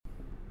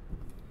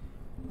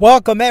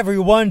Welcome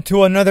everyone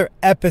to another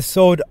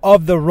episode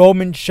of The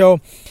Roman Show.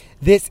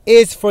 This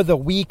is for the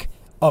week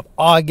of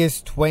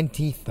August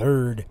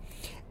 23rd.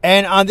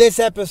 And on this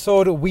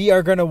episode, we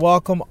are going to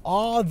welcome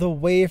all the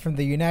way from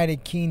the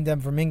United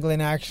Kingdom, from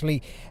England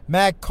actually,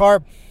 Matt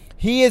Karpe.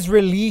 He is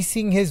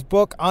releasing his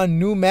book on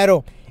nu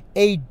metal,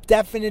 a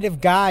definitive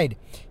guide.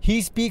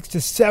 He speaks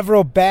to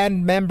several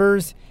band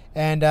members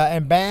and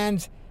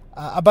bands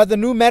about the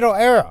nu metal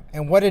era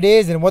and what it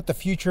is and what the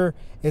future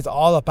is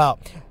all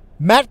about.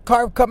 Matt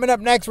Karpe coming up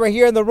next right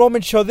here on The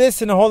Roman Show.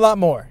 This and a whole lot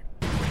more.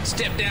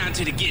 Step down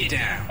to the get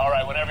down. All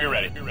right, whenever you're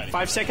ready.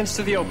 5 seconds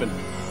to the open.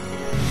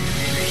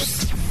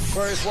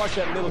 Aquarius, watch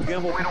that little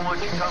gimbal. We don't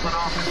want you coming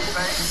off in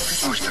space.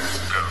 Booster,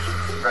 go.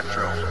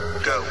 Retro,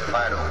 go.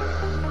 Vital,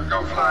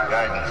 go flight.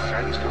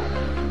 Guidance,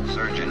 go.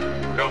 Surgeon,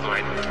 go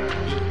flight.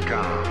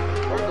 Com,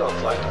 we're go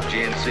flight.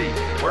 GNC,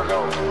 we're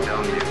go.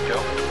 Telling you,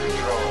 go.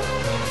 Control,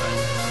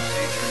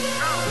 procedure,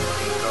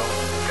 go.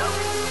 Go.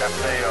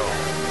 FAO,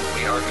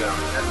 we are go.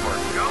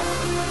 Network, go.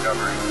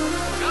 Discovery,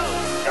 go.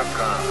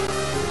 Capcom,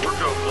 we're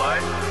go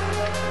flight.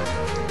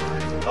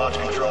 Launch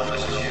control,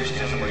 this is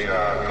Houston. We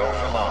are go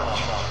for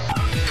launch.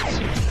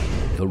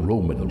 The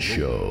Roman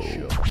Show.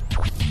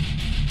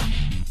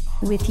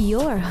 With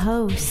your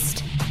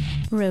host,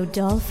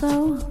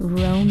 Rodolfo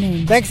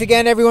Roman. Thanks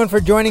again, everyone,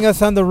 for joining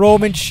us on The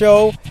Roman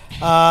Show.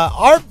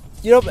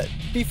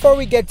 Before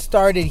we get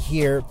started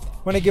here,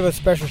 I want to give a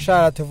special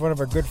shout out to one of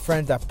our good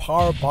friends at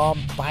Power Bomb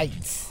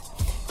Bites.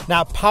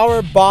 Now,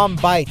 Power Bomb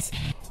Bites,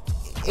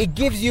 it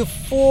gives you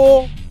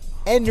full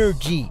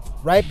energy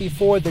right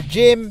before the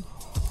gym,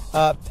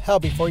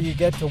 before you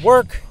get to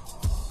work,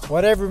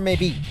 whatever it may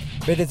be.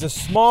 But it's a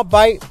small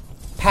bite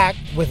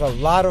packed with a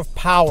lot of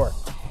power.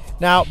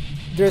 Now,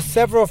 there's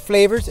several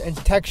flavors and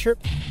texture.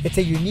 It's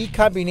a unique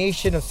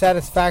combination of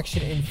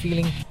satisfaction and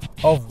feeling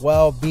of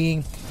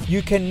well-being.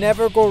 You can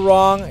never go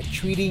wrong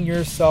treating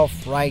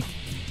yourself right.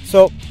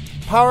 So,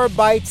 Power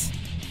Bites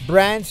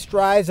brand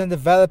strives on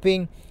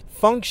developing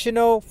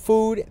functional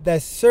food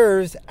that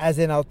serves as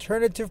an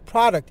alternative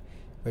product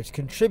which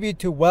contribute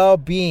to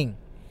well-being.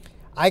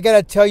 I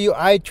gotta tell you,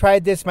 I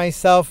tried this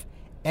myself,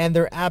 and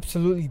they're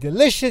absolutely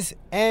delicious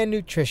and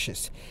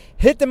nutritious.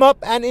 Hit them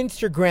up on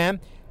Instagram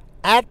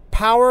at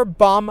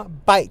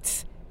Powerbomb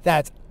Bites.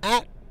 That's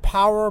at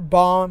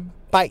Powerbomb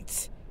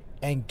Bites.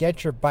 And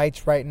get your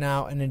bites right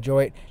now and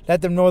enjoy it.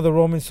 Let them know the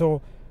Roman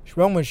Show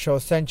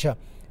sent you,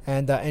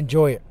 and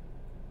enjoy it.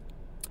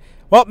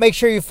 Well, make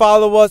sure you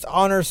follow us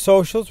on our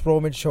socials.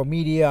 Roman Show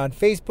Media on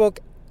Facebook,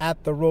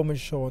 at The Roman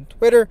Show on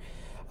Twitter.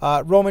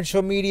 Roman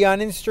Show Media on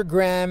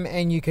Instagram,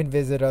 and you can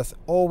visit us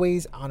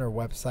always on our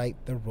website,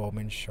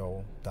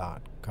 theromanshow.com.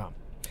 All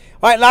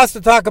right, lots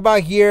to talk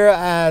about here.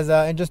 As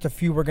in just a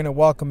few, we're going to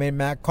welcome in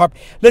Matt Karpe.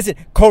 Listen,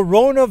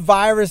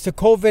 coronavirus, the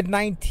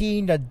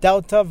COVID-19, the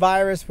Delta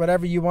virus,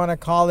 whatever you want to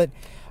call it.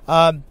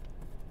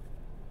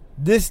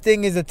 This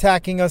thing is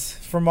attacking us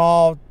from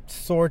all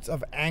sorts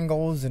of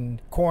angles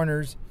and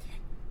corners,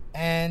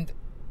 and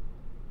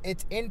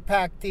it's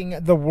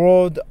impacting the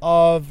world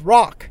of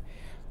rock.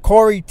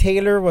 Corey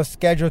Taylor was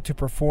scheduled to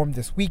perform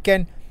this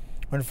weekend.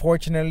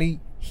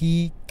 Unfortunately,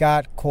 he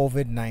got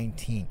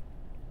COVID-19.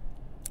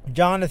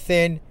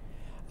 Jonathan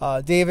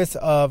Davis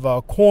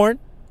of Korn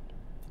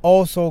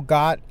also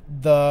got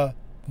the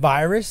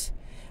virus,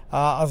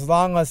 as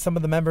long as some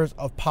of the members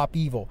of Pop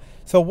Evil.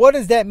 So what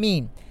does that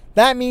mean?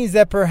 That means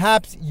that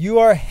perhaps you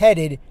are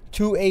headed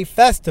to a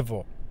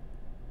festival,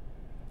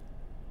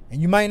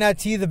 and you might not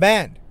see the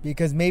band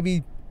because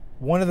maybe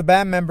one of the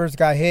band members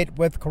got hit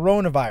with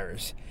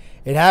coronavirus.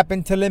 It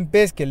happened to Limp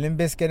Bizkit. Limp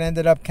Bizkit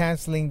ended up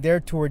canceling their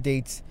tour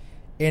dates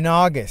in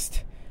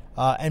August.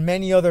 And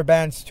many other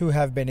bands, too,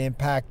 have been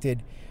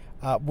impacted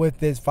with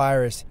this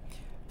virus.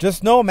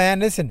 Just know,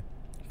 man, listen,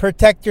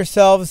 protect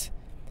yourselves.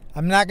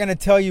 I'm not going to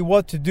tell you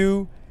what to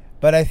do,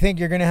 but I think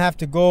you're going to have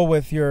to go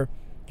with your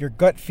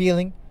gut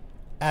feeling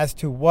as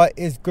to what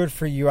is good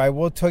for you. I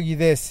will tell you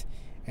this,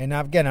 and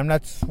again, I'm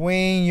not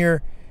swaying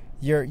your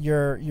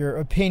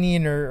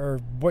opinion or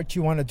what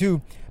you want to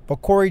do.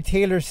 But Corey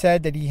Taylor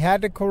said that he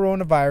had the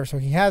coronavirus, so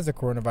he has the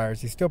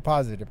coronavirus. He's still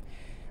positive.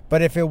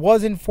 But if it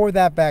wasn't for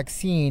that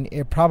vaccine,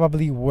 it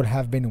probably would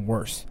have been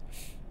worse.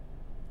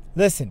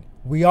 Listen,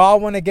 we all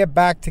want to get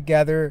back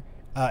together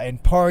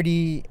and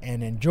party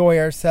and enjoy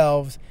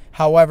ourselves.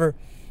 However,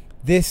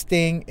 this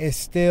thing is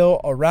still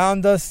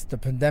around us. The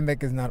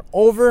pandemic is not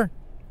over.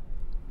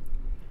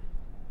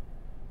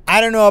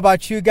 I don't know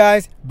about you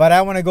guys, but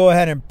I want to go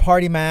ahead and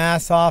party my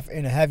ass off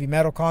in a heavy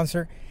metal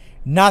concert,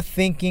 not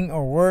thinking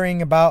or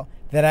worrying about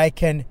that I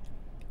can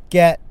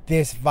get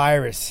this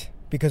virus,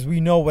 because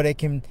we know what it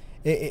can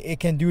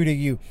do to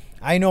you.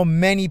 I know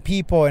many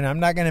people, and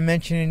I'm not going to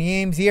mention any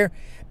names here,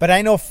 but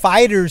I know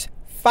fighters,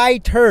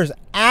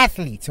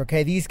 athletes,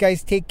 okay? These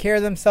guys take care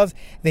of themselves.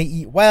 They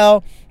eat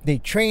well. They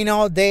train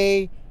all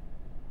day.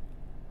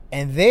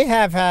 And they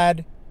have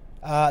had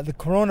the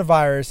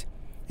coronavirus,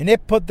 and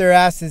it put their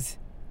asses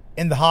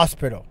in the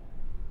hospital.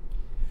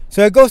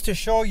 So it goes to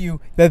show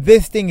you that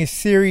this thing is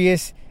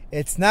serious.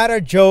 It's not a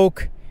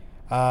joke.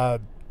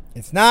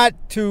 It's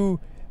not to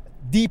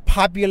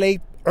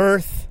depopulate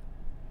Earth.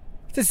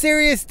 It's a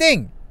serious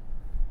thing.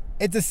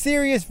 It's a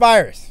serious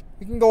virus.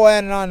 We can go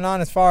on and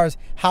on as far as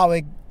how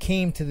it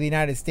came to the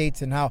United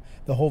States and how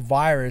the whole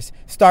virus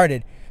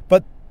started.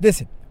 But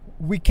listen,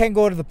 we can't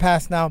go to the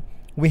past now.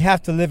 We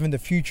have to live in the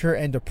future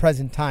and the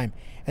present time.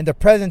 And the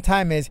present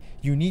time is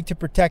you need to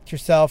protect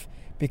yourself,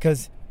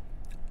 because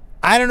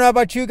I don't know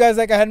about you guys,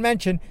 like I had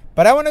mentioned,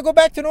 but I want to go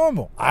back to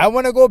normal. I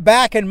want to go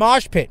back and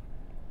mosh pit.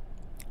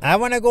 I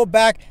want to go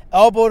back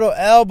elbow to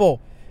elbow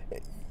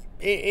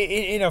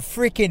in a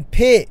freaking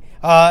pit,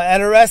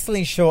 at a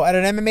wrestling show, at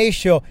an MMA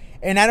show,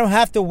 and I don't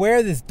have to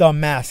wear this dumb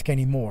mask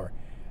anymore.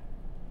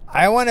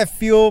 I want to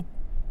feel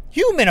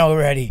human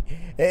already,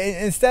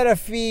 instead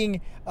of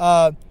being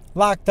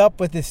locked up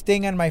with this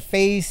thing on my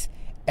face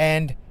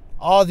and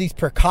all these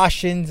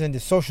precautions and the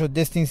social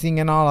distancing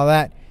and all of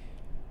that.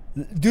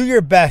 Do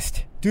your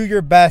best. Do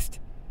your best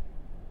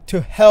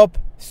to help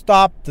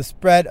stop the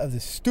spread of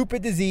this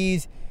stupid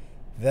disease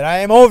that I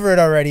am over it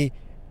already,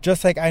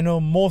 just like I know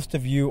most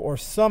of you, or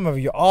some of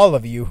you, all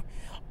of you,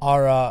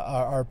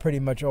 are pretty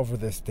much over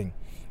this thing.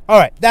 All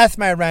right, that's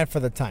my rant for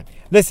the time.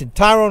 Listen,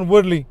 Tyron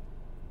Woodley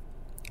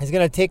is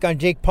going to take on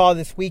Jake Paul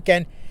this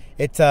weekend.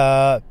 It's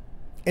a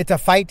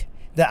fight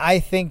that I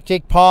think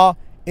Jake Paul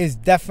is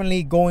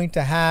definitely going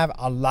to have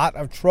a lot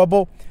of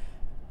trouble.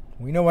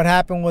 We know what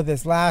happened with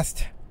his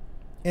last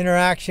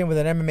interaction with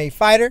an MMA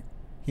fighter.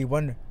 He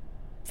won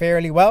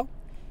fairly well.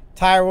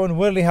 Tyron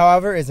Woodley,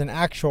 however, is an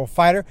actual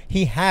fighter.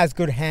 He has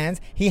good hands.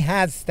 He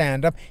has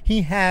stand-up.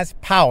 He has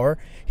power.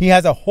 He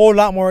has a whole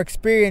lot more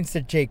experience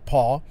than Jake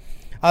Paul.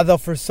 Although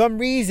for some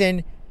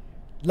reason,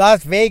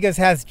 Las Vegas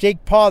has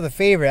Jake Paul the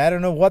favorite. I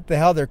don't know what the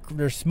hell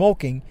they're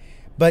smoking.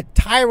 But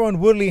Tyron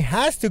Woodley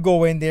has to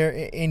go in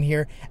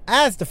here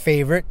as the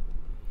favorite.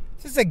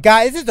 This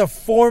is a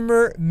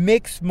former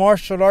mixed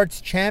martial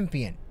arts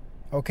champion.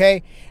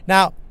 Okay?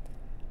 Now,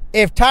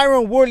 if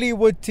Tyron Woodley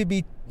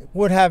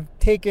would have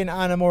taken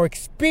on a more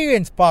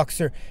experienced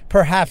boxer,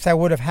 perhaps I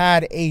would have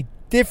had a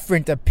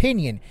different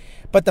opinion.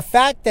 But the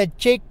fact that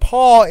Jake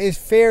Paul is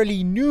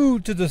fairly new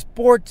to the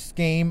sports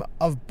game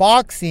of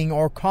boxing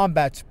or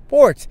combat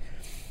sports,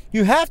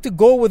 you have to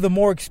go with a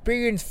more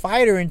experienced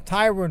fighter in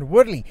Tyron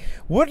Woodley.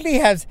 Woodley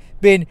has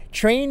been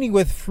training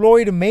with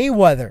Floyd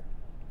Mayweather.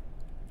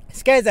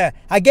 This guy's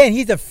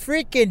he's a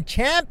freaking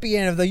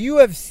champion of the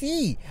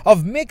UFC,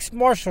 of mixed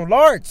martial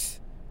arts.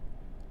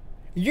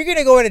 You're going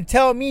to go ahead and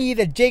tell me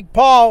that Jake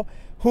Paul,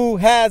 who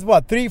has,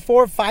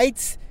 3-4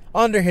 fights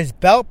under his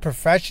belt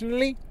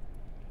professionally,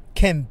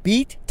 can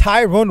beat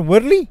Tyron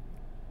Woodley?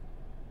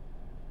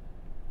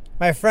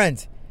 My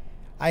friends,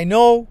 I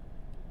know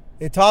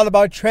it's all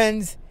about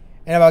trends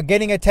and about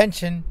getting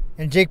attention,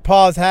 and Jake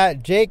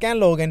and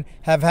Logan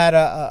have had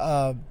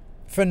a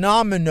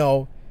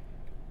phenomenal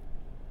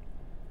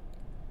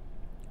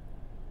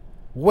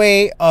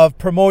way of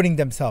promoting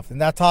themselves,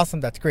 and that's awesome.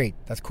 That's great.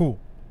 That's cool,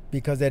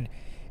 because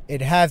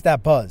it has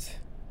that buzz.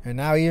 And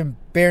now even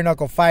bare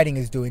knuckle fighting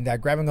is doing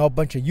that, grabbing a whole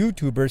bunch of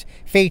YouTubers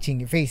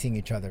facing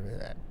each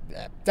other.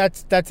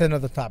 That's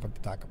another topic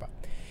to talk about.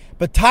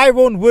 But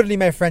Tyron Woodley,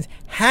 my friends,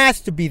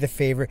 has to be the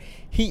favorite.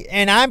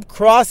 And I'm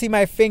crossing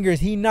my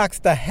fingers he knocks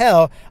the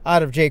hell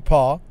out of Jake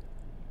Paul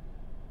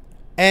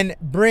and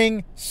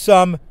bring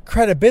some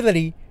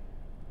credibility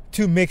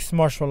to mixed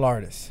martial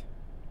artists.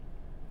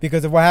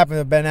 Because of what happened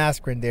to Ben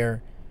Askren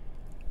there,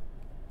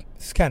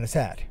 it's kind of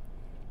sad.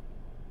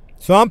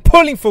 So I'm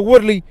pulling for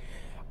Woodley.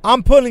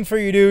 I'm pulling for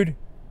you, dude.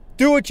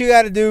 Do what you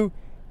got to do.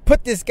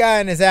 Put this guy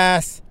in his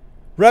ass.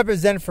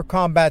 Represent for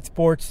combat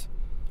sports.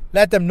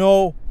 Let them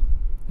know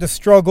the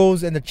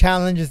struggles and the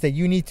challenges that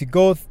you need to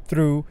go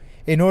through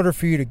in order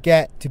for you to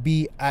get to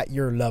be at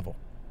your level.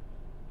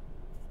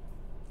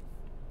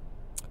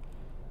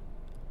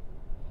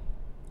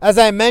 As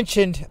I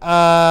mentioned,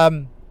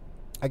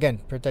 again,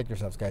 protect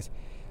yourselves, guys.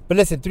 But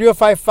listen,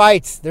 305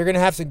 Fights, they're going to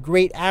have some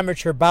great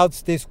amateur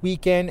bouts this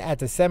weekend at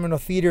the Seminole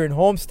Theater in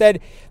Homestead.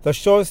 The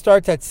show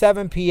starts at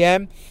 7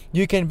 p.m.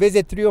 You can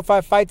visit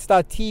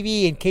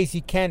 305fights.tv in case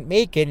you can't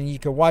make it, and you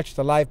can watch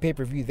the live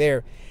pay-per-view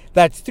there.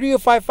 That's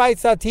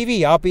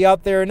 305fights.tv. I'll be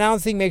out there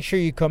announcing. Make sure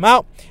you come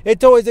out.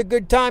 It's always a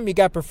good time. You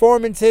got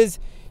performances.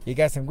 You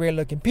got some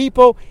great-looking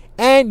people.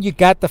 And you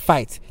got the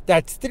fights.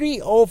 That's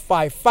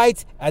 305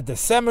 Fights at the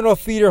Seminole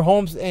Theater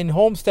in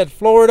Homestead,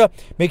 Florida.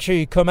 Make sure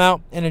you come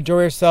out and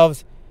enjoy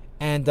yourselves.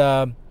 And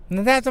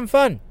have some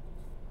fun.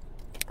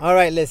 All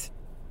right, listen.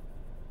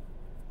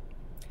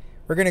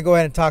 We're going to go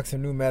ahead and talk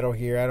some new metal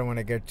here. I don't want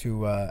to get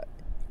too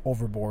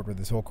overboard with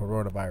this whole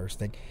coronavirus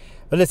thing.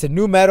 But listen,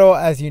 new metal,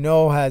 as you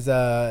know, has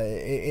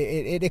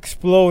it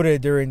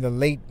exploded during the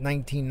late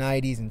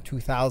 1990s and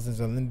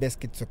 2000s on Limp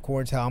Bizkit's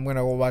Corns. How I'm going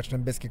to go watch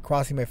Limp Bizkit,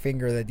 crossing my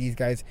finger that these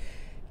guys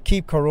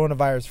keep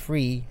coronavirus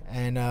free,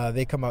 and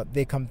they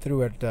come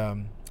through at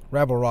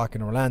Rebel Rock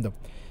in Orlando.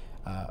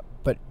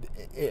 But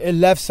it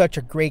left such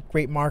a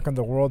great mark on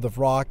the world of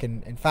rock,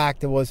 and in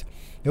fact, it was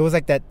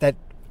like that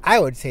I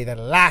would say that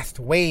last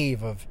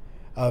wave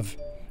of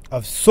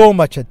so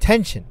much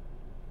attention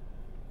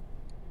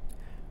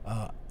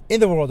in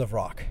the world of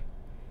rock.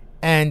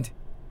 And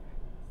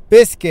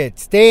Bizkit,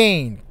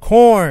 Stain,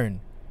 Korn,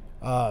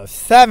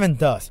 Seven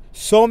Dust.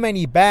 So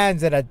many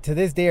bands that to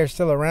this day are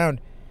still around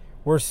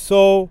were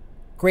so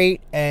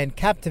great and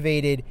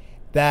captivated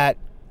that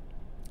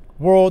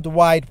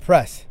worldwide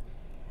press.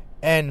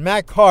 And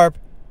Matt Karpe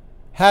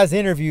has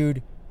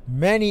interviewed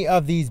many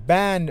of these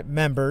band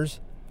members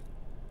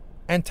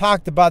and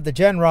talked about the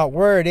genre,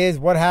 where it is,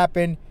 what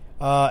happened,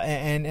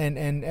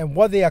 and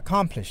what they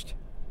accomplished.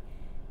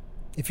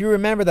 If you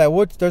remember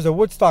that there's a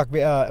Woodstock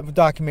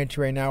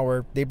documentary right now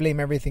where they blame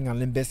everything on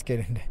Limp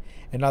Bizkit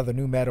and all the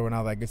new metal and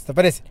all that good stuff.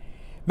 But listen,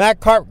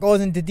 Matt Karpe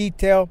goes into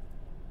detail,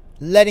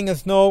 letting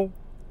us know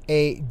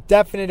a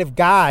definitive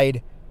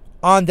guide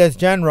on this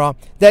genre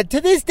that to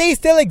this day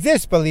still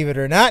exists, believe it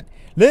or not.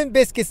 Limp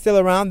Bizkit's still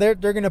around. They're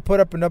going to put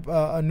up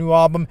a new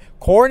album.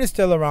 Korn is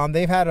still around.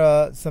 They've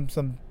had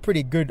some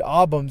pretty good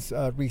albums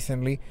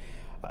recently.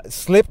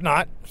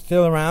 Slipknot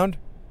still around.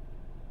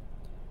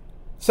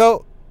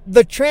 So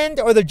the trend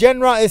or the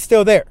genre is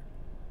still there.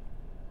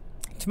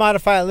 It's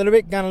modified a little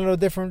bit, gone a little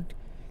different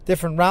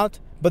route,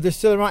 but they're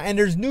still around. And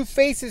there's new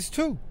faces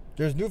too.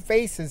 There's new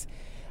faces,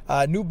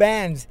 new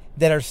bands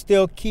that are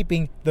still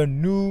keeping the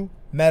new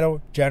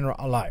metal genre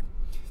alive.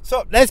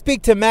 So let's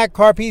speak to Matt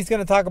Karpe. He's going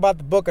to talk about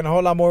the book and a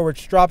whole lot more,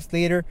 which drops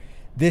later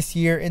this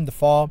year in the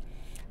fall.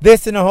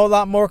 This and a whole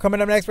lot more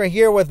coming up next right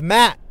here with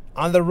Matt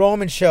on The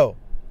Roman Show.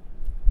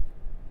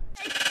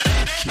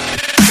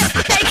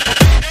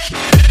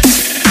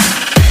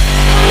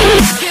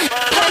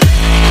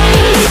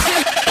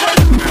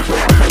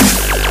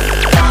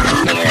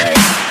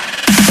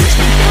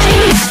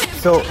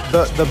 So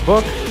the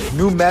book,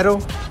 New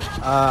Metal,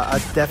 a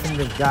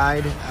definitive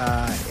guide.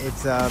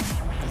 It's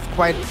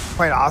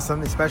quite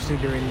awesome, especially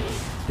during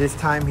this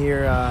time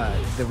here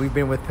that we've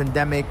been with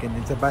pandemic, and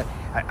it's about.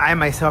 I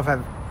myself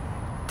have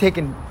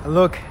taken a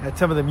look at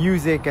some of the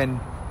music,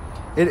 and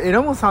it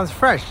almost sounds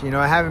fresh.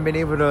 I haven't been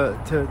able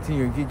to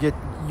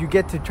you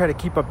get to try to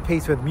keep up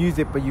pace with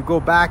music, but you go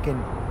back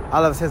and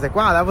all of a sudden it's like,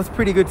 wow, that was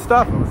pretty good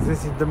stuff.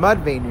 This is the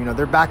Mudvayne,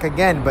 they're back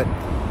again. But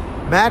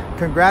Matt,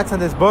 congrats on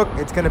this book.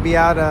 It's going to be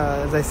out,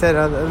 as I said,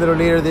 a little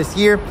later this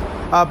year.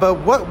 But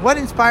what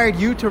inspired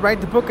you to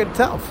write the book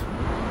itself?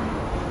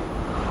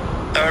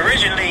 So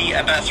originally,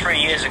 about 3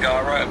 years ago,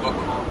 I wrote a book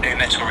called New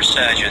Metal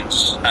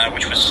Resurgence,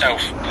 which was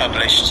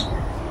self-published.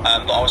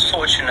 But I was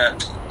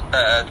fortunate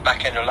at the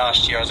back end of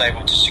last year, I was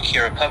able to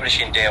secure a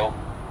publishing deal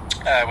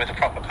with a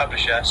proper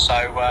publisher. So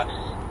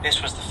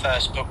this was the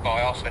first book that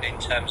I offered in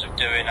terms of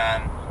doing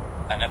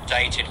an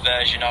updated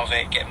version of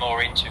it, get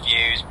more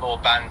interviews, more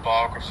band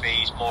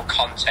biographies, more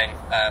content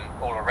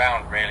all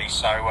around, really.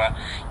 So I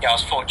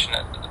was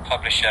fortunate that the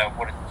publisher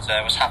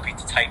was happy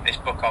to take this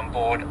book on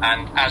board,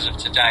 and as of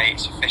today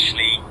it's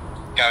officially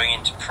going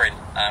into print.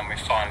 We've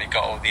finally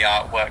got all the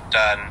artwork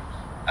done,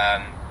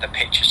 the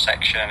picture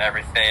section and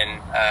everything,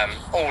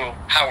 all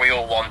how we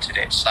all wanted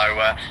it. So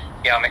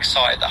I'm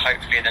excited that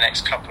hopefully in the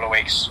next couple of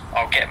weeks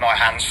I'll get my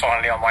hands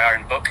finally on my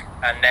own book,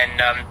 and then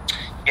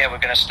we're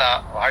going to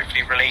start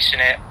hopefully releasing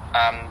it.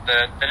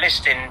 The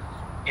listing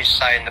is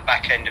saying the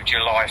back end of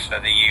July for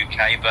the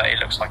UK, but it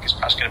looks like it's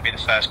perhaps going to be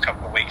the first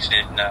couple of weeks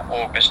in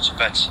August.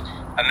 But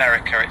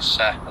America, it's,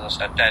 as I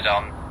said, dead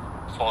on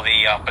for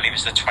I believe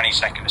it's the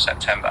 22nd of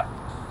September.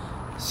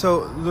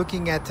 So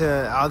looking at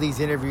all these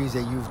interviews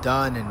that you've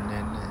done and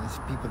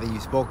people that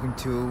you've spoken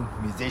to,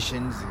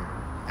 musicians,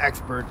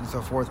 experts and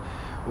so forth,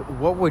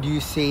 what would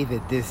you say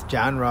that this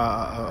genre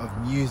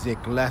of music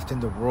left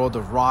in the world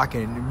of rock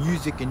and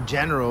music in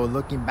general,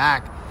 looking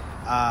back,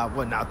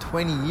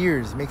 20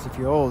 years, makes you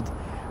feel old,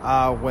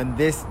 when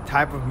this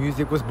type of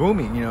music was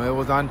booming? It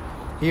was on,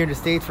 here in the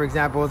States, for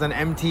example, it was on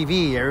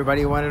MTV.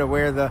 Everybody wanted to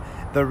wear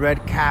the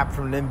red cap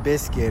from Limp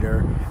Bizkit,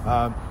 or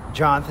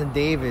Jonathan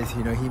Davis,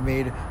 he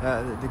made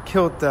the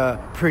kilt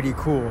pretty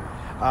cool.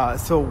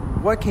 So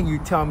what can you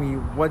tell me,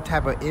 what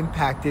type of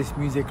impact this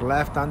music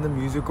left on the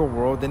musical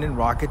world and in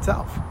rock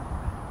itself?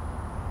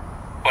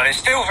 Well, it's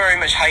still very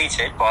much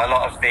hated by a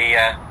lot of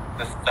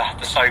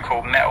the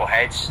so-called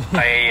metalheads.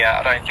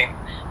 I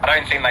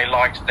don't think they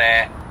liked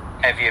their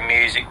heavier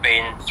music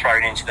being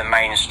thrown into the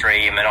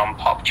mainstream and on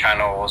pop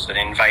channels and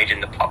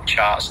invading the pop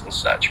charts and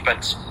such.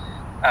 But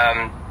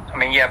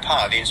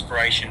part of the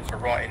inspiration for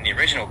writing the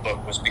original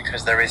book was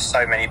because there is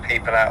so many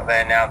people out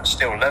there now that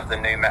still love the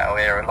new metal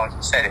era. Like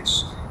you said,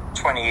 it's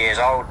 20 years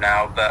old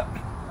now, but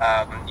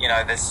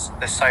there's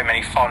so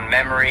many fond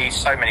memories,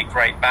 so many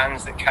great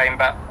bands that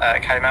came out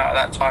at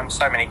that time,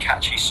 so many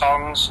catchy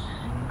songs,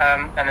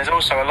 and there's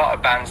also a lot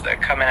of bands that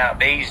are coming out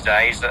these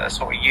days that are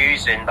sort of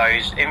using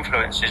those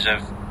influences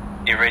of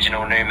the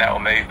original new metal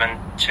movement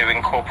to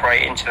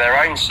incorporate into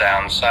their own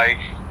sound. So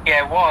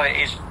while it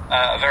is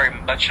very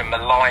much a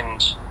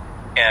maligned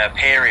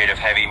period of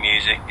heavy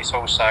music, it's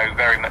also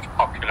very much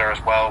popular as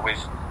well with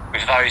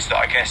those that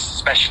I guess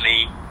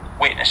especially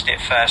witnessed it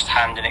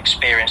firsthand and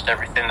experienced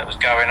everything that was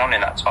going on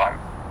in that time.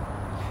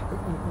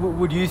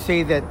 Would you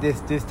say that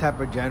this type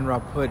of genre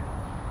put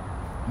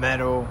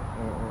metal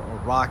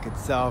or rock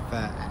itself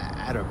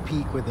at a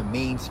peak with the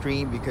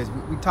mainstream? Because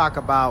we talk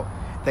about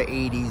the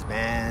 80s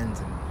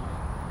bands and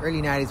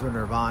early 90s with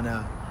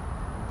Nirvana,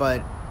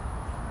 but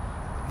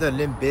the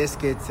Limp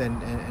Bizkits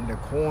and the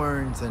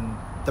Corns and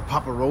the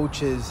Papa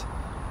Roaches,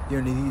 you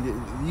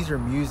know, these are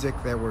music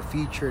that were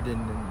featured in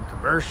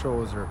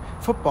commercials or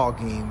football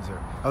games or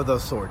of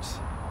those sorts.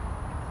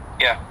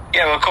 Yeah,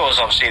 well, of course,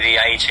 obviously the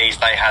 80s,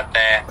 they had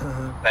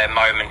their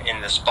moment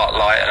in the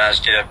spotlight, and as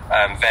did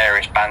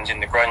various bands in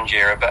the grunge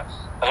era. But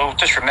I'll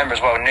just remember as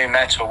well, nu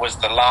metal was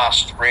the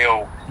last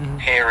real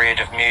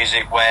period of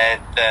music where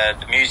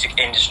the music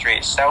industry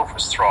itself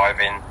was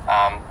thriving.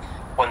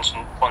 Once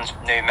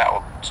nu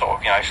metal sort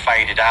of, you know,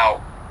 faded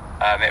out,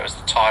 it was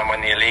the time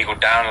when the illegal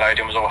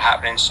downloading was all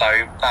happening.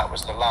 So that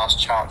was the last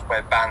chance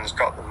where bands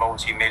got the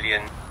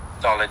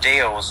multi-million-dollar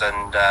deals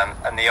and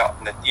the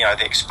you know,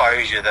 the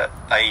exposure that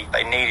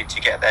they needed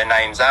to get their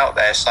names out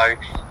there. So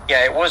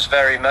yeah, it was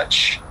very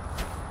much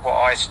what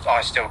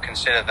I still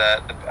consider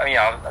the you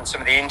know, and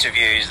some of the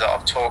interviews that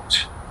I've talked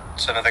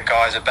to some of the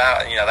guys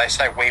about, you know, they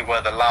say we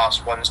were the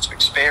last ones to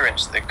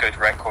experience the good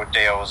record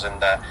deals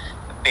and the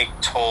big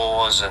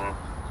tours and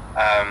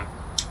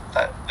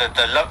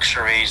the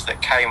luxuries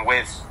that came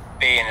with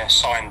being a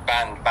signed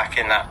band back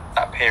in that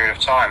period of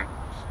time.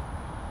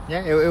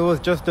 Yeah, it was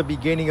just the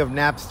beginning of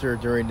Napster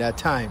during that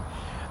time.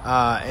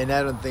 And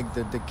I don't think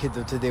that the kids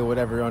of today would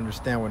ever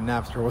understand what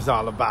Napster was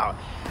all about.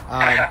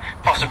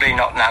 Possibly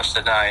not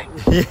Napster, no.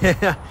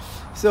 Yeah.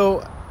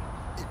 So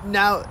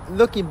now,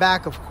 looking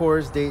back, of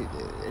course,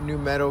 nu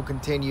metal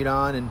continued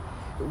on, and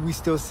we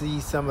still see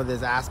some of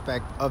this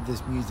aspect of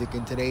this music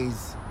in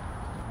today's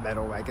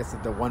metal. I guess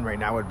the one right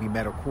now would be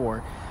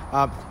metalcore.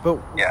 But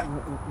yeah.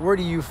 Where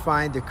do you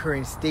find the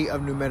current state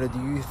of nu metal? Do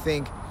you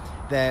think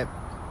that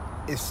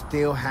it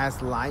still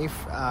has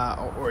life,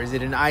 or is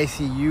it an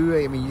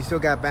ICU? I mean, you still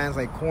got bands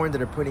like Korn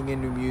that are putting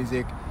in new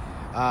music.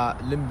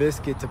 Limp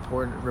Bizkit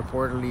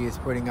reportedly is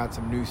putting out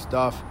some new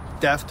stuff.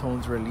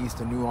 Deftones released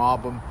a new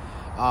album.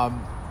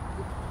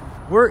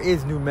 Where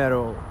is nu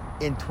metal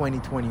in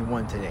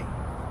 2021 today?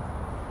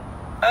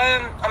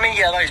 I mean,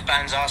 yeah, those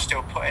bands are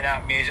still putting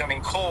out music. I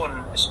mean,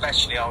 Korn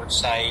especially, I would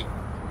say,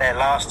 their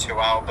last two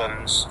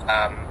albums,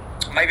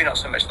 maybe not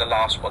so much the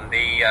last one,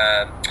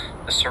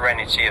 the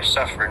Serenity of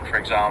Suffering, for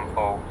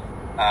example,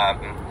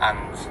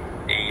 and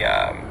the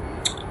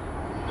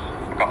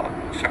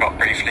forgot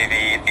briefly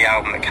the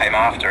album that came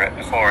after it,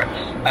 before it.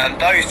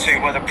 Those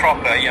two were the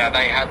proper, you know,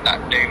 they had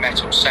that nu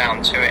metal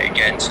sound to it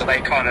again. So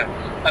they kind of,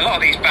 a lot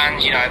of these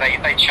bands, you know,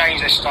 they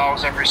change their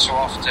styles every so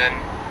often,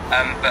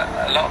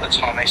 but a lot of the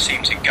time they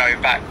seem to go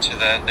back to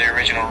the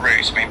original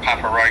roots. I mean,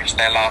 Papa Roach,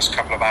 their last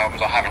couple of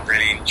albums I haven't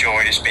really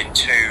enjoyed. It's been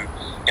too,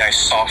 you know,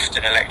 soft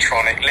and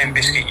electronic. Limp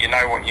Bizkit, you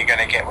know what you're going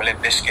to get with Limp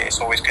Bizkit. It's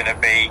always going to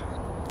be,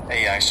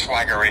 you know,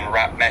 swaggering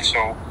rap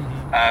metal.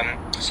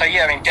 So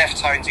yeah, I mean,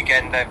 Deftones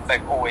again,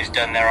 they've always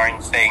done their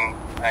own thing,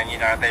 and you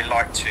know, they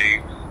like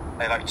to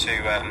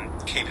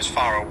keep as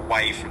far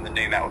away from the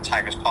nu metal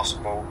tag as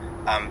possible.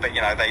 But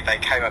you know, they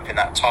came up in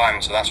that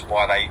time, so that's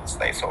why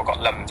they sort of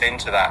got lumped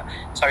into that.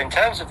 So in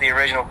terms of the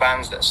original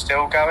bands that are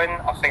still going,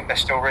 I think they're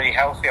still really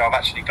healthy. I've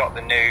actually got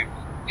the new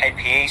Head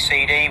PE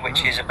CD,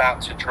 which is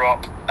about to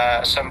drop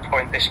at some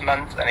point this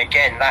month, and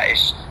again, that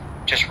is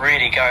just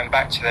really going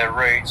back to their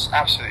roots.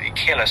 Absolutely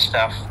killer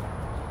stuff.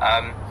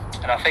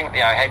 And I think, you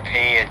know, Head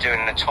PE are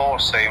doing a tour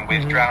soon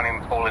with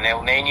Drowning Pool and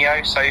El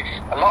Nino. So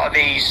a lot of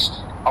these,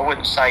 I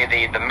wouldn't say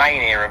the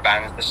main era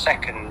bands, the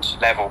second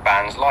level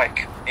bands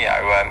like, you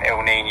know,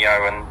 El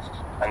Nino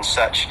and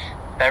such,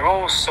 they're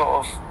all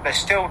sort of, they're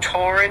still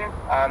touring.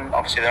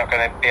 Obviously they're not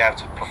going to be able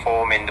to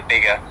perform in the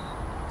bigger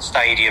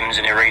stadiums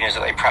and arenas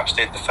that they perhaps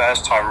did the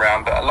first time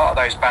round, but a lot of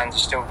those bands are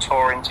still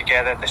touring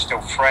together, they're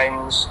still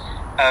friends,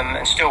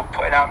 and still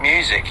putting out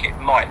music. It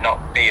might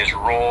not be as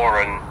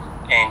raw and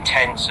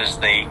intense as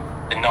the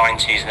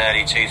 90s and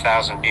early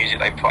 2000s music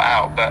they put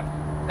out, but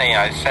you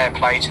know, fair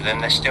play to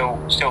them, they're still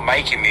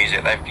making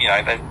music. They've, you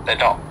know, they're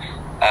not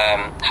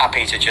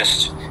happy to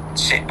just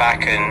sit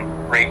back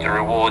and reap the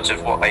rewards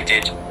of what they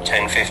did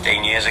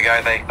 10-15 years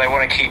ago. They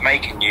want to keep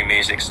making new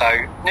music. So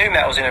nu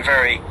metal's in a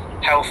very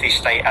healthy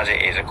state as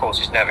it is. Of course,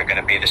 it's never going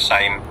to be the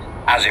same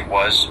as it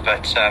was, but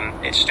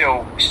it's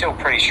still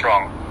pretty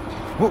strong.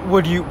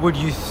 Would you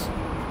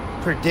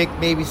predict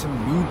maybe some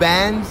new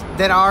bands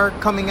that are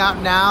coming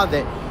out now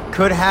that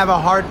could have a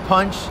hard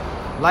punch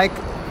like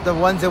the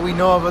ones that we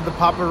know of the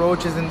Papa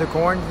Roaches and the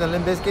Korns and the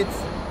Limp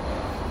Bizkits?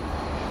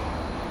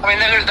 I mean,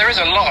 there is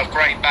a lot of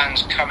great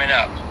bands coming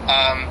up,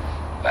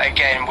 but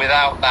again,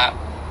 without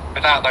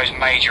those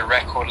major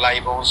record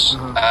labels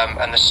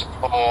and the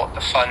support, the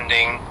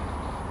funding,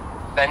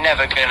 they're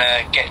never going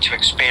to get to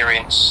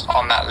experience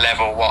on that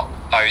level what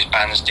those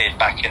bands did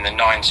back in the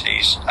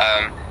 90s.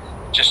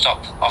 Just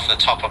off the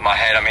top of my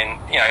head, I mean,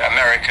 you know,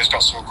 America's got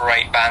some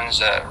great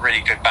bands. A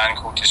really good band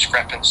called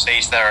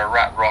Discrepancies. They're a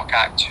rap rock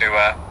act who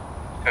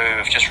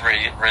have just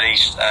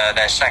released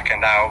their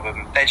second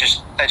album. They're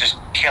just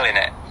killing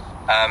it.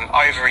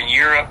 Over in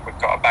Europe, we've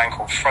got a band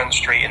called Front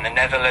Street in the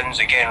Netherlands.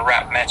 Again,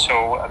 rap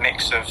metal, a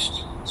mix of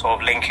sort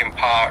of Linkin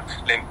Park,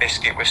 Limp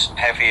Bizkit with some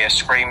heavier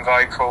scream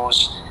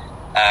vocals.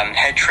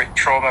 Head Trick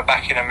Trauma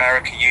back in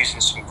America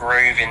using some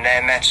groove in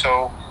their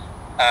metal.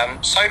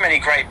 So many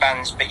great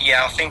bands, but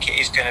yeah, I think it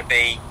is going to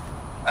be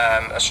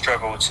a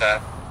struggle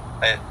to.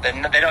 They're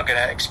not going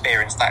to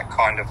experience that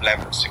kind of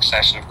level of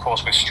success, and of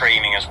course with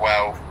streaming as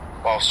well.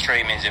 While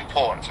streaming is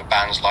important for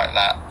bands like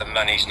that, the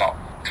money's not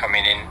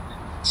coming in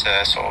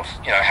to sort of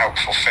help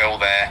fulfill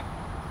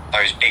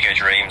those bigger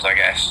dreams, I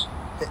guess.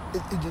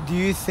 Do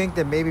you think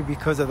that maybe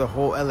because of the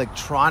whole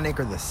electronic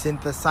or the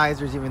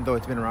synthesizers, even though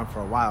it's been around for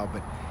a while,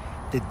 but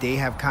that they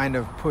have kind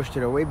of pushed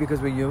it away? Because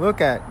when you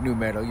look at nu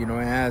metal,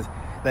 it has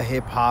the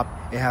hip hop,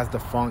 it has the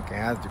funk, it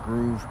has the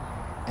groove,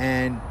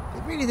 and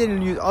they really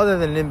didn't use, other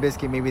than Limp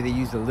Bizkit, maybe they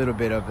used a little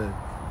bit of the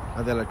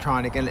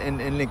electronic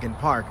and Linkin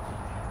Park,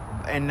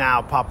 and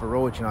now Papa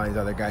Roach and all these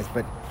other guys,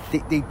 but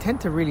they tend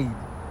to really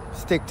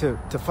stick to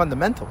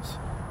fundamentals.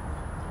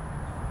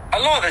 A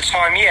lot of the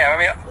time, yeah. I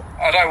mean,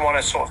 I don't want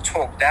to sort of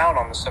talk down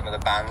on some of the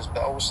bands,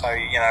 but also,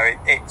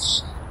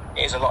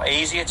 it's a lot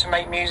easier to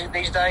make music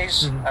these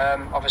days,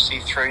 obviously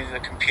through the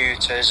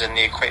computers and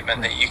the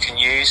equipment that you can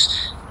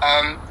use.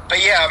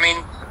 But yeah, I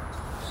mean,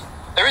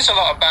 there is a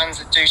lot of bands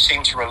that do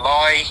seem to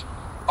rely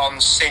on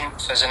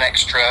synth as an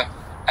extra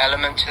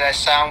element to their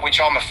sound, which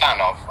I'm a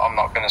fan of. I'm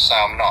not going to say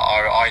I'm not.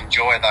 I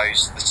enjoy the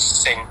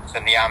synth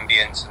and the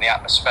ambience and the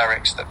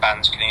atmospherics that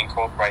bands can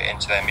incorporate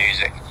into their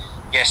music.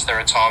 Yes, there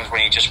are times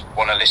when you just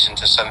want to listen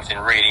to something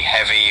really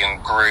heavy and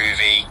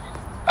groovy,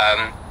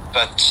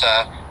 but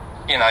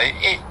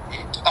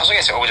I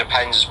guess it all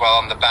depends as well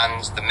on the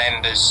bands, the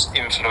members'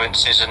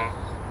 influences, and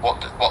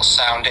what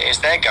sound it is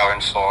they're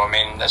going for. I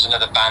mean, there's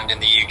another band in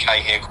the UK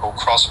here called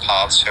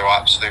Crosspaths who I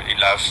absolutely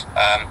love.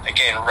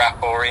 Again,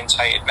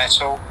 rap-orientated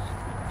metal,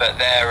 but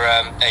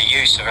their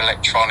use of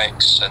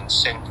electronics and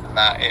synth and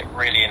that, it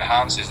really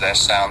enhances their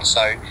sound.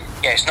 So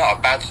yeah, it's not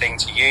a bad thing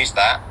to use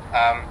that.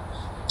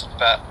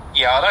 But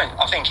yeah,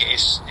 I think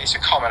it's a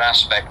common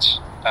aspect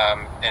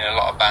in a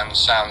lot of bands'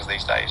 sounds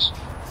these days.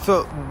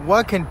 So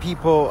what can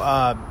people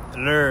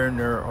learn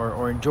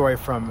or enjoy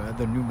from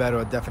the Nu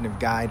Metal Definitive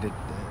Guide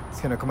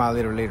that's going to come out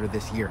later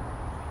this year?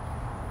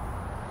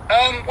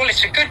 Well,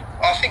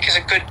 I think it's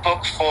a good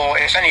book for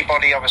if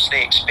anybody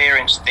obviously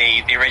experienced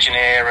the original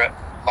era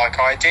like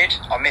I did.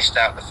 I missed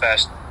out the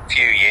first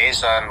few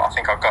years. I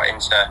think I got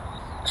into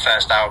the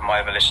first album I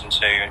ever listened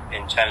to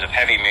in terms of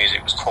heavy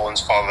music was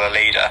Korn's Follow the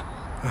Leader.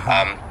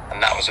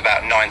 And that was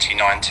about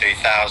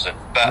 99-2000.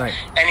 But right.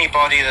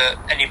 anybody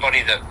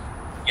that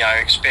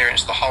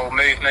experienced the whole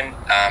movement,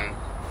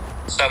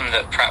 some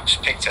that perhaps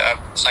picked it up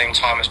at the same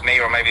time as me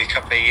or maybe a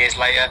couple of years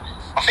later,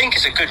 I think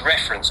it's a good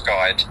reference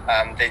guide.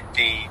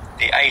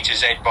 The A to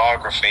Z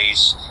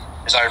biographies,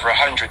 there's over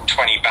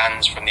 120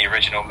 bands from the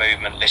original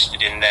movement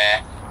listed in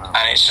there,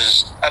 and it's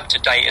as up to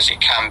date as it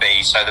can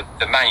be. So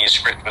the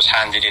manuscript was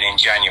handed in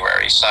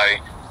January, so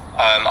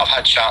I've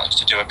had a chance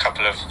to do a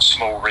couple of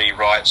small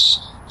rewrites.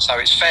 So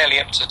it's fairly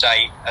up to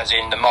date as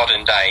in the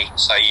modern day.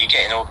 So you're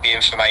getting all the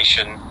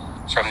information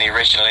from the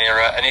original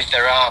era. And if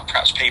there are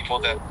perhaps people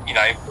that,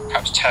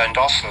 perhaps turned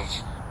off of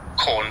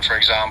Korn, for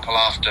example,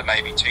 after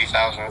maybe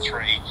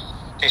 2003,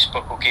 this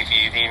book will give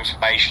you the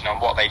information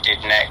on what they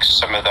did next,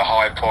 some of the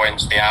high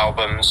points, the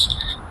albums.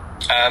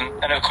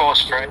 And of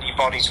course, for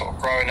anybody sort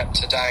of growing up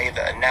today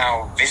that are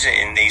now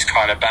visiting these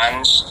kind of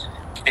bands,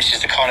 this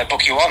is the kind of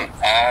book you want.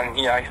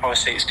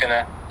 Obviously it's going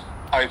to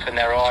open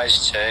their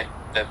eyes to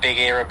the big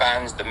era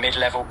bands, the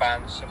mid-level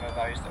bands, some of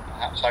those that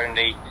perhaps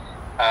only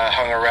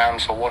hung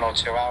around for one or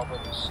two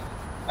albums.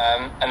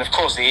 And of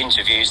course the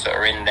interviews that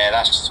are in there,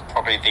 that's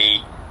probably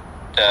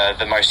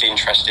the most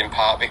interesting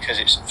part, because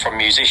it's from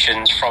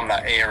musicians from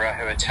that era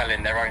who are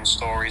telling their own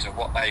stories of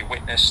what they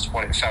witnessed,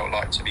 what it felt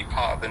like to be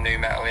part of the nu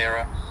metal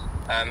era.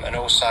 And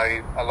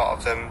also a lot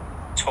of them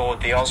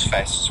toured the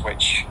Ozfests,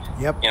 which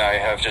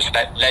have just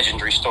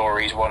legendary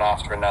stories one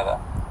after another.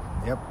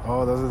 Yep.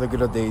 Oh, those are the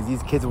good old days.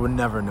 These kids would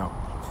never know.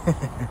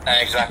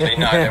 Exactly.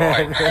 No, they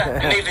won't.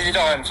 Neither did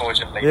I,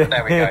 unfortunately. But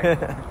there we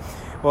go.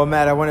 Well,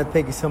 Matt, I want to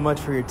thank you so much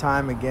for your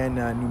time. Again,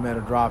 Nu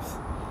Metal drops.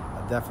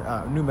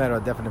 Nu Metal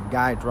Definitive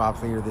Guide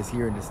drops later this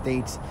year in the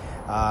States.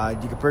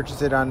 You can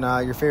purchase it on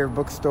your favorite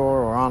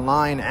bookstore or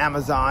online,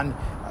 Amazon,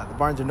 the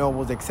Barnes &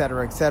 Nobles,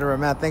 etc., etc.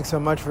 Matt, thanks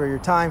so much for your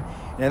time.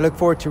 And I look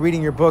forward to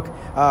reading your book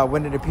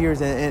when it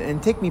appears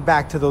and take me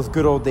back to those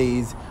good old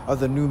days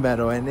of the nu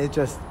metal. And it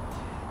just,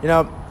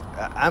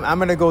 I'm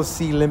going to go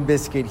see Limp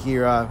Bizkit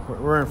here.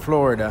 We're in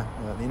Florida,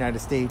 the United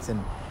States.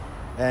 And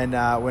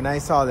when I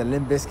saw that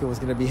Limp Bizkit was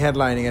going to be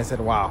headlining, I said,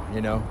 wow,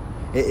 it's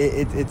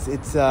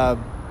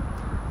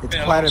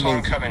been a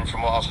long time coming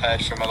from what I've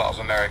heard from a lot of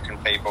American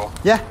people.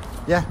 Yeah.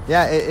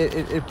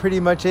 It pretty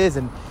much is,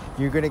 and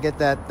you're gonna get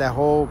that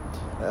whole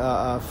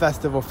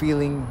festival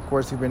feeling. Of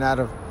course, we've been out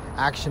of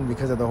action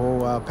because of the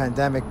whole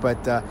pandemic, but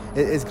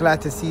it's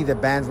glad to see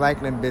that bands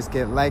like Limp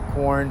Bizkit, like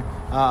Korn,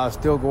 are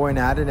still going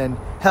at it, and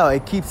hell,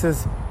 it keeps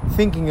us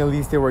thinking at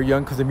least they were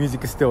young because the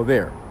music is still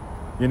there,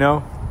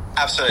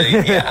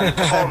 Absolutely, yeah, and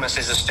the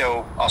performances are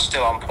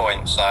still on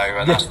point, so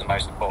that's the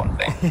most important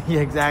thing.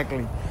 Yeah,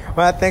 exactly.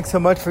 Well, thanks so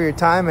much for your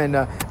time,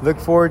 and look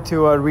forward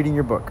to reading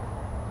your book.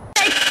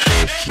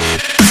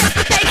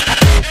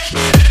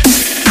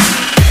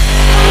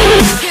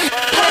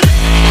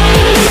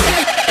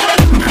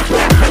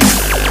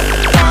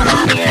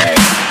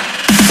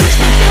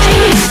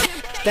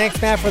 Thanks,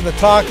 man, for the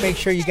talk. Make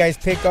sure you guys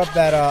pick up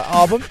that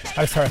album.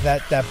 I'm sorry,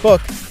 that book.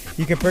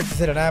 You can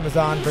purchase it on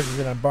Amazon, purchase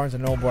it on Barnes &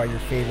 Noble at your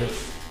favorite,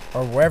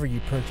 or wherever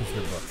you purchase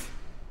your books.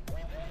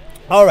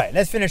 All right,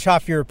 let's finish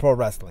off your pro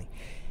wrestling.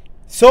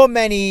 So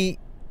many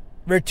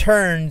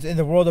returns in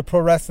the world of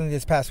pro wrestling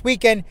this past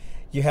weekend.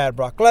 You had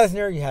Brock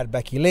Lesnar, you had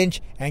Becky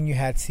Lynch, and you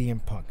had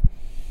CM Punk.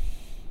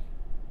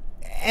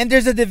 And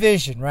there's a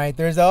division, right?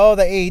 There's the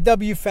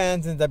AEW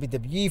fans and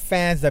WWE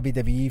fans.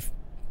 WWE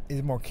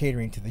is more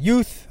catering to the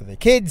youth, the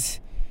kids.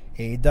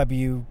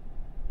 AEW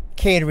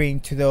catering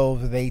to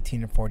those with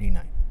 18 and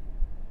 49.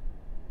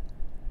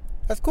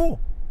 That's cool.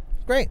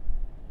 Great.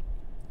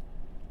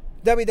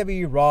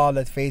 WWE Raw,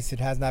 let's face it,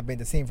 has not been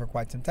the same for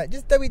quite some time.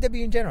 Just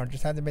WWE in general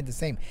just hasn't been the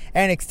same.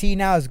 NXT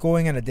now is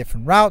going on a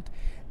different route.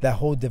 That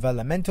whole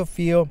developmental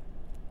feel.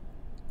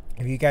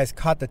 If you guys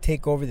caught the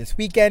takeover this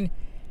weekend,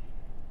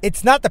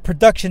 it's not the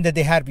production that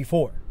they had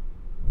before.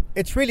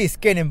 It's really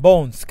skin and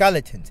bones,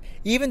 skeletons.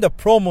 Even the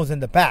promos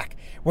in the back,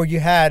 where you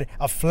had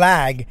a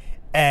flag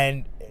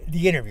and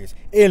the interviews.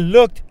 It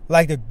looked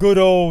like the good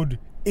old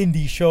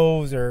indie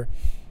shows or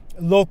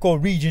local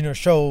regional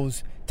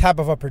shows type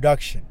of a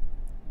production.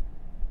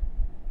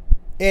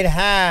 It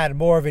had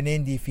more of an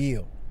indie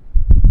feel.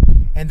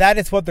 And that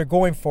is what they're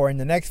going for. In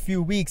the next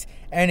few weeks,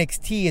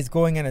 NXT is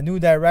going in a new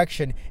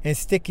direction and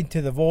sticking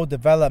to the whole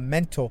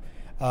developmental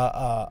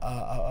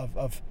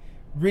of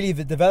really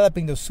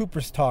developing those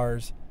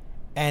superstars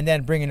and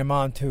then bringing them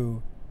on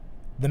to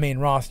the main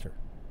roster.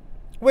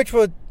 Which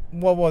was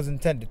what was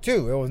intended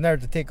to. It was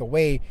never to take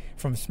away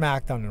from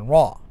SmackDown and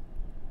Raw.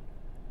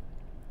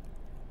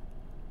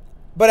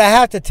 But I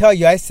have to tell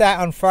you, I sat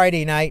on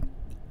Friday night.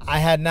 I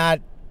had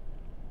not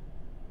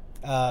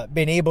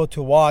been able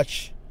to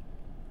watch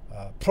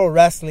pro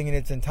wrestling in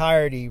its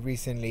entirety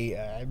recently.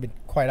 I've been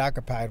quite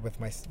occupied with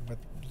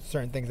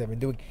certain things I've been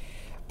doing.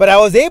 But I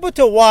was able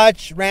to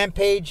watch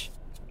Rampage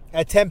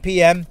at 10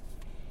 p.m.,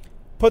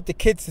 put the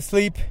kids to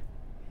sleep,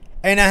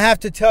 and I have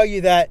to tell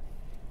you that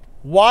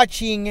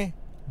watching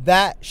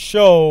that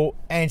show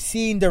and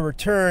seeing the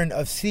return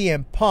of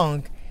CM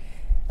Punk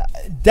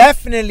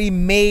definitely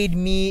made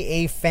me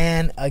a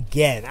fan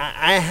again.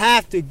 I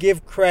have to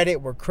give credit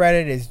where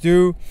credit is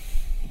due.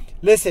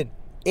 Listen,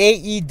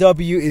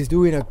 AEW is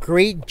doing a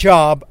great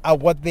job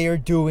at what they are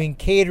doing,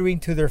 catering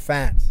to their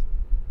fans.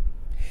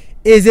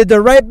 Is it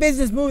the right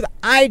business move?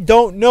 I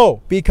don't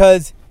know,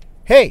 because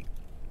hey,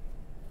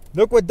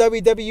 look what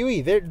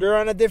WWE, they're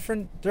on a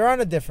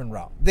different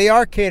route. They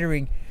are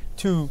catering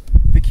to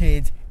the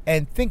kids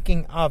and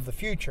thinking of the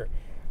future.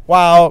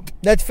 While,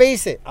 let's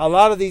face it, a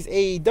lot of these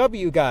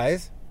AEW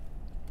guys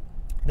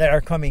that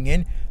are coming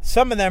in,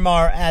 some of them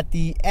are at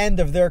the end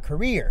of their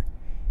career.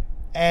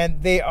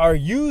 And they are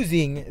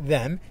using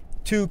them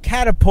to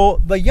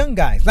catapult the young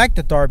guys, like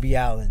the Darby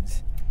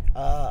Allins,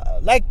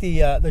 like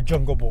the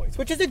Jungle Boys,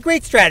 which is a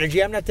great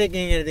strategy. I'm not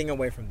taking anything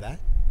away from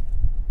that.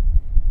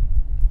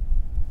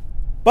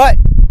 But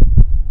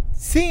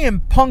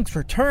CM Punk's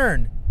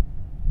return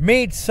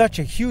made such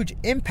a huge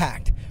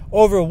impact.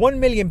 Over 1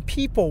 million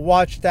people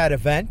watched that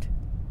event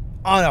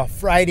on a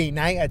Friday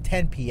night at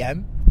 10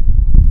 p.m.,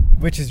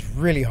 which is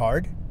really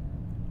hard.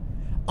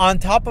 On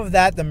top of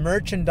that, the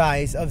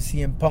merchandise of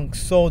CM Punk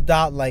sold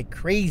out like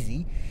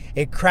crazy.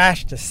 It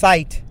crashed the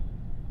site.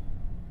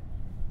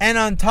 And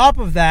on top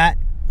of that,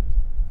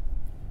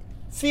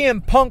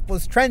 CM Punk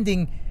was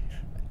trending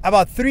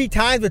about 3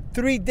 times with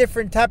 3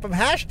 different type of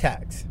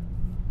hashtags.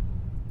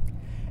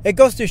 It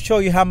goes to show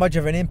you how much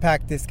of an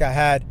impact this guy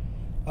had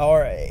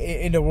or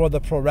in the world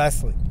of pro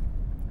wrestling.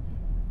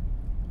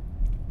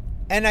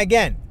 And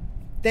again,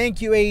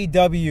 thank you,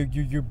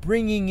 AEW. You're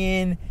bringing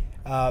in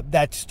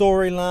that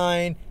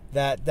storyline,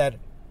 that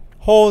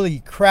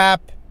holy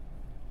crap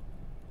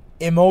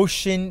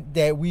emotion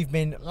that we've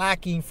been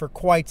lacking for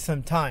quite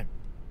some time.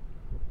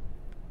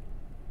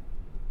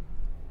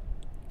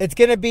 It's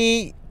going to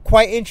be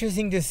quite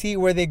interesting to see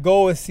where they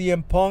go with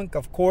CM Punk.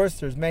 Of course,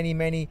 there's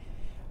many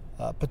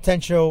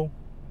potential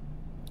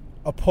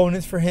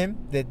opponents for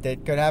him that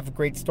could have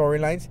great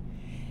storylines.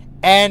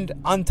 And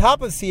on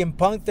top of CM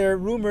Punk, there are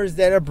rumors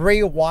that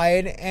Bray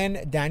Wyatt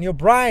and Daniel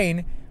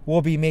Bryan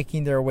will be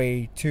making their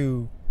way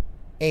to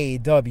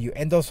AEW,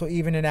 and also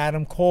even an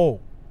Adam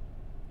Cole.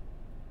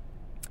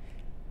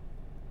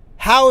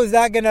 How is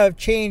that going to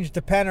change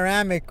the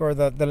panoramic or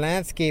the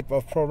landscape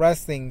of pro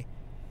wrestling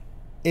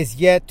is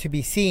yet to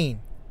be seen.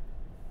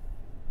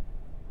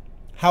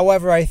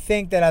 However, I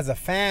think that as a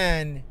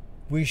fan,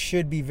 we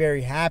should be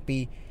very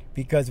happy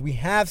because we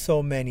have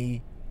so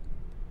many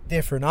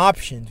different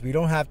options. We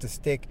don't have to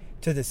stick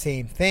to the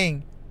same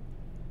thing.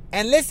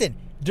 And listen,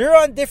 they're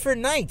on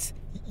different nights.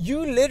 You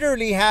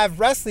literally have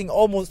wrestling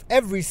almost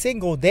every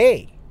single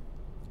day.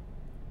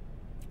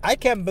 I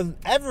can't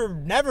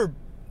never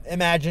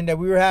imagine that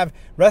we would have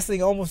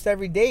wrestling almost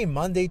every day.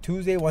 Monday,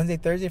 Tuesday, Wednesday,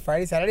 Thursday,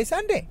 Friday, Saturday,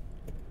 Sunday.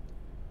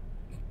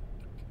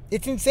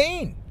 It's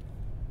insane.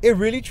 It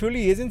really,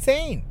 truly is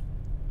insane.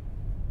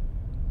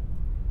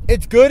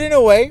 It's good in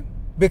a way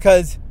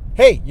because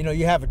hey,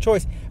 you have a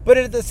choice. But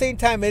at the same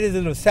time, it is a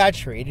little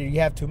saturated. You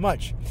have too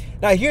much.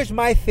 Now, here's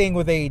my thing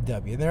with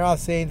AEW. They're all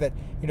saying that,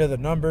 the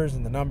numbers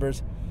and the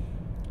numbers.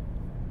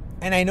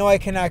 And I know I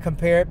cannot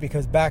compare it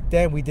because back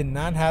then we did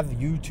not have the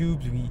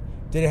YouTubes. We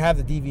didn't have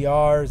the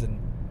DVRs and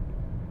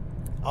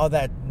all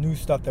that new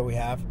stuff that we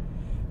have.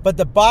 But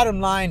the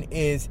bottom line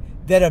is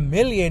that 1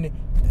 million...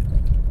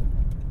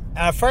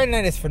 Friday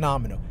night is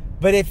phenomenal.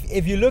 But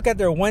if you look at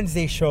their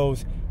Wednesday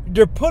shows,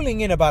 they're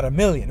pulling in about 1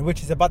 million,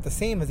 which is about the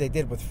same as they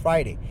did with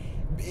Friday.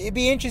 It'd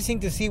be interesting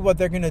to see what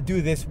they're going to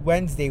do this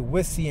Wednesday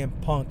with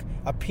CM Punk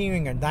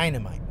appearing on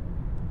Dynamite.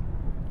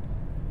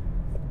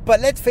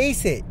 But let's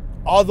face it,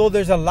 although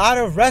there's a lot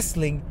of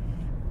wrestling,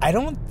 I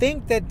don't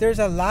think that there's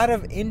a lot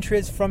of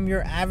interest from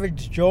your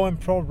average Joe in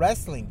pro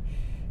wrestling.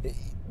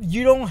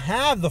 You don't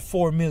have the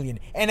 4 million.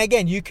 And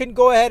again, you can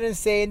go ahead and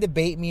say and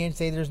debate me and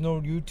say there's no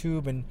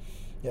YouTube, and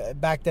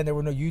back then there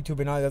were no YouTube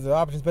and all the other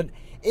options. But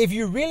if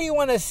you really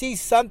want to see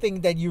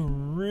something that you're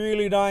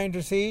really dying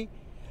to see,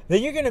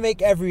 then you're going to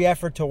make every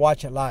effort to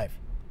watch it live.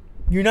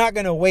 You're not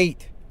going to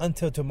wait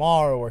until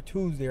tomorrow or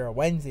Tuesday or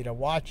Wednesday to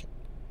watch it.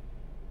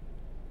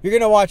 You're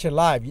going to watch it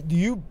live. Do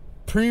you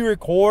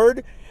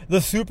pre-record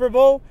the Super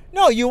Bowl?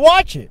 No, you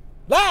watch it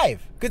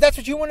live because that's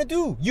what you want to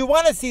do. You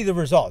want to see the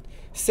result.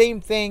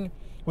 Same thing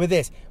with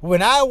this.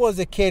 When I was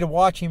a kid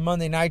watching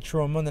Monday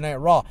Nitro and Monday Night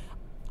Raw,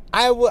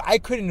 I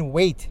couldn't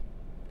wait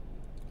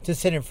to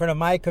sit in front of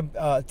my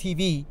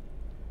TV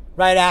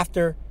right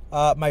after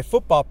my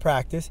football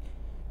practice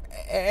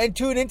and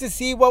tune in to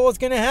see what was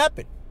going to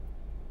happen.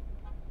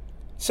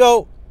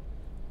 So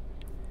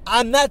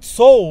I'm not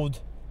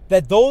sold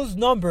that those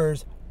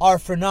numbers are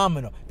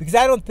phenomenal because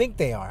I don't think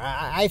they are.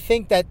 I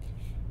think that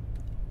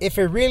if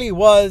it really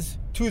was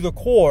to the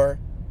core,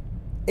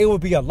 it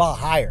would be a lot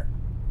higher.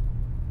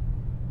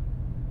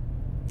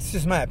 It's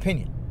just my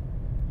opinion.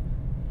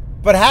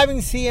 But having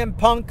CM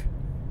Punk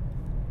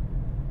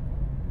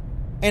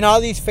and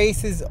all these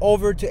faces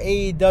over to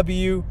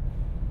AEW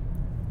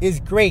is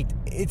great.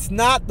 It's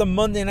not the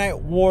Monday Night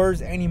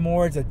Wars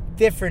anymore. It's a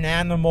different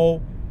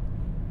animal.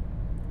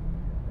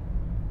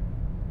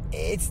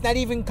 It's not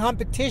even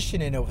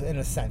competition in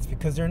a sense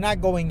because they're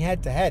not going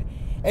head to head.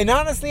 And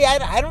honestly,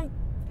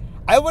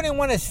 I wouldn't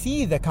want to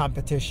see the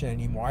competition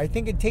anymore. I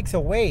think it takes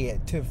away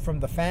from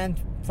the fan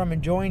from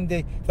enjoying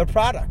the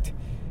product.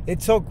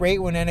 It's so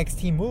great when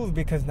NXT moved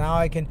because now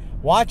I can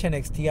watch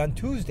NXT on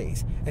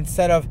Tuesdays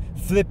instead of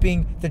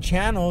flipping the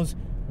channels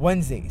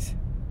Wednesdays.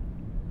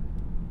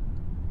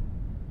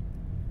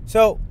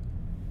 So,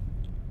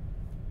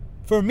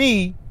 for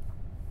me,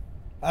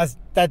 as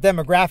that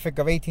demographic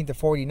of 18 to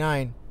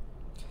 49,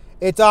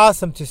 it's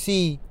awesome to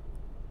see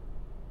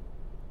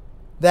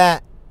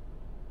that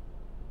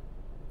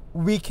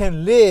we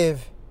can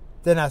live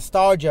the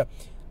nostalgia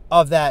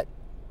of that,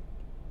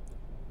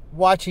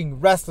 watching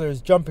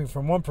wrestlers jumping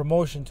from one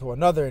promotion to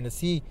another and to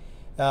see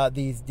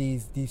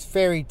these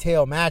fairy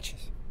tale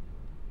matches.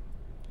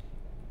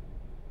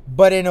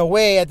 But in a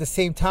way, at the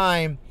same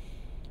time,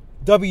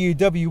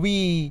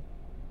 WWE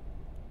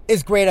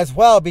is great as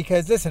well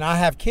because, listen, I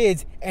have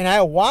kids and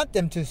I want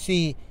them to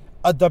see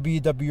a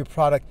WWE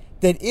product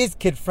that is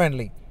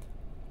kid-friendly.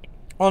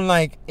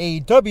 Unlike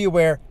AEW,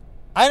 where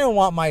I don't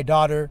want my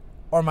daughter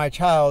or my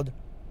child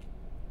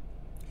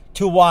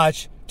to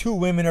watch two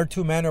women or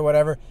two men or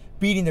whatever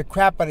beating the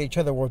crap out of each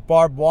other with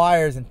barbed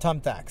wires and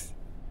thumbtacks.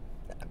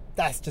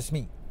 That's just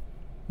me.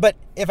 But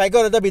if I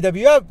go to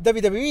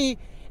WWE,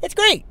 it's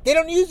great. They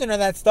don't use none of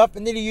that stuff,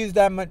 and they don't use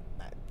that much.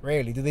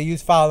 Rarely do they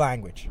use foul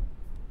language.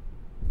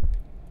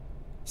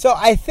 So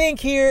I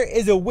think here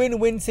is a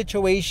win-win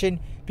situation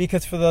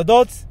because for the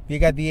adults, you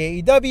got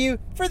the AEW.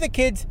 For the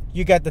kids,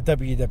 you got the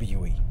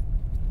WWE.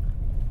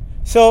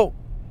 So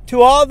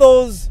to all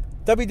those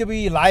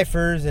WWE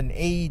lifers and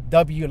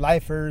AEW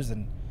lifers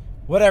and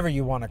whatever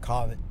you want to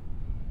call it,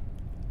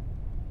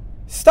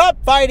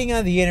 stop fighting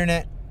on the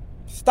internet.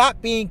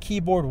 Stop being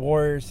keyboard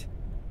warriors.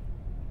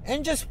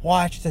 And just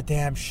watch the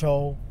damn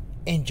show.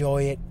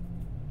 Enjoy it.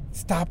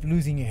 Stop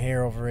losing your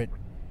hair over it.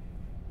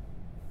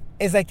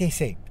 It's like they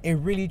say, it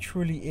really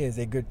truly is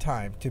a good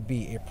time to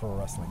be a pro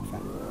wrestling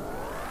fan.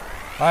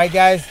 Alright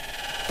guys,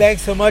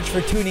 thanks so much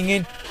for tuning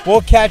in.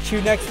 We'll catch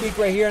you next week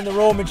right here on The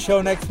Roman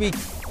Show next week.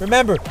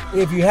 Remember,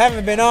 if you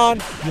haven't been on,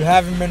 you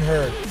haven't been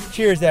heard.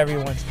 Cheers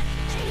everyone.